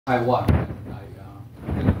Taiwan, and I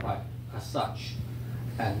identify as such,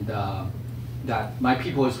 and that my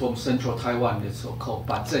people is from central Taiwan. It's so-called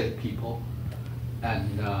Bajie people,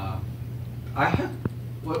 and I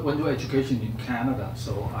went to education in Canada,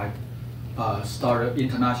 so I started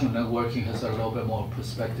international networking, has a little bit more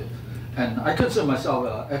perspective. And I consider myself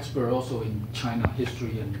an expert also in China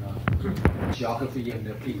history and geography and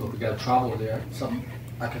the people because I travel there, some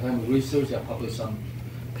academic research, I published some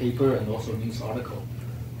paper and also news article.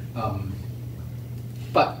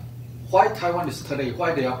 But why Taiwan is today,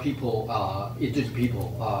 why there are people, indigenous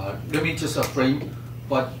people, let me just frame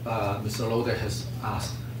what Mr. Loode has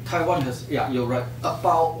asked. Taiwan has, yeah, you're right,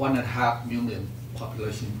 about 1.5 million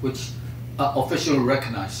population, which officially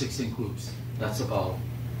recognized 16 groups. That's about,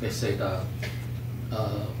 they say the,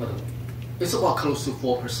 it's about close to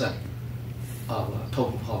 4% of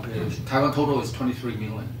total population. Taiwan total is 23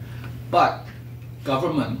 million. But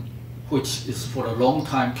government, which is for a long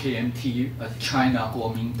time KMT, China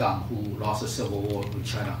Kuomintang, who lost a civil war with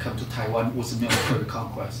China, come to Taiwan with military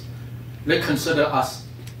conquest. They consider us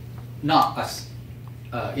not as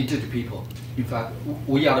indigenous people. In fact,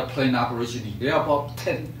 we are the plain Aborigine. There are about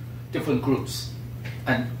 10 different groups.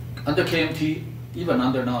 And under KMT, even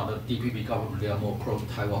under now the DPP government, they are more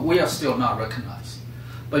pro-Taiwan. We are still not recognized.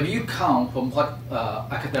 But if you count from what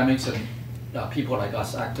academics and people like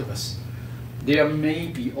us, activists, there may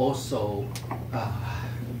be also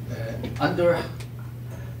under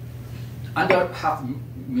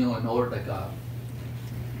 500,000 or like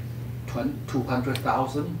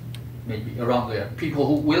 200,000, maybe around there, people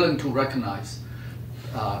who are willing to recognize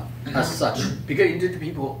as such. Because indigenous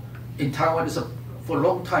people in Taiwan is for a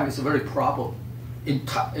long time it's a very problem. In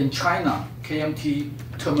China, KMT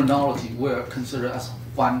terminology we're considered as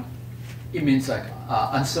Fan. It means like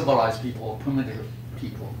uncivilized people or primitive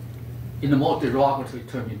people. In a more derogatory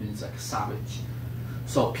term, it means like savage.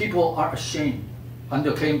 So people are ashamed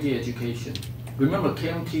under KMT education. Remember,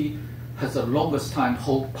 KMT has the longest time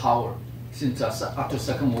hold power since after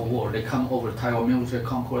Second World War. They come over Taiwan military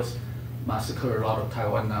conquest, massacre a lot of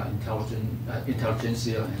Taiwan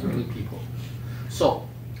intelligentsia and good people. So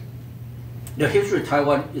the history of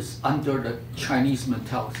Taiwan is under the Chinese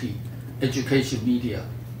mentality, education media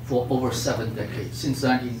for over 7 decades. Since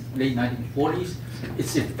late 1940s,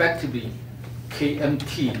 it's effectively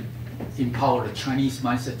KMT empowered the Chinese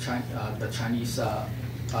mindset, the Chinese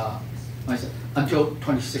mindset until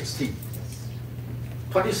 2016.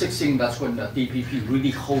 2016, that's when the DPP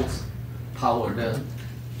really holds power, the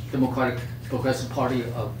Democratic Progressive Party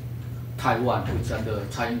of Taiwan, which under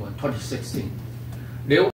Taiwan, 2016.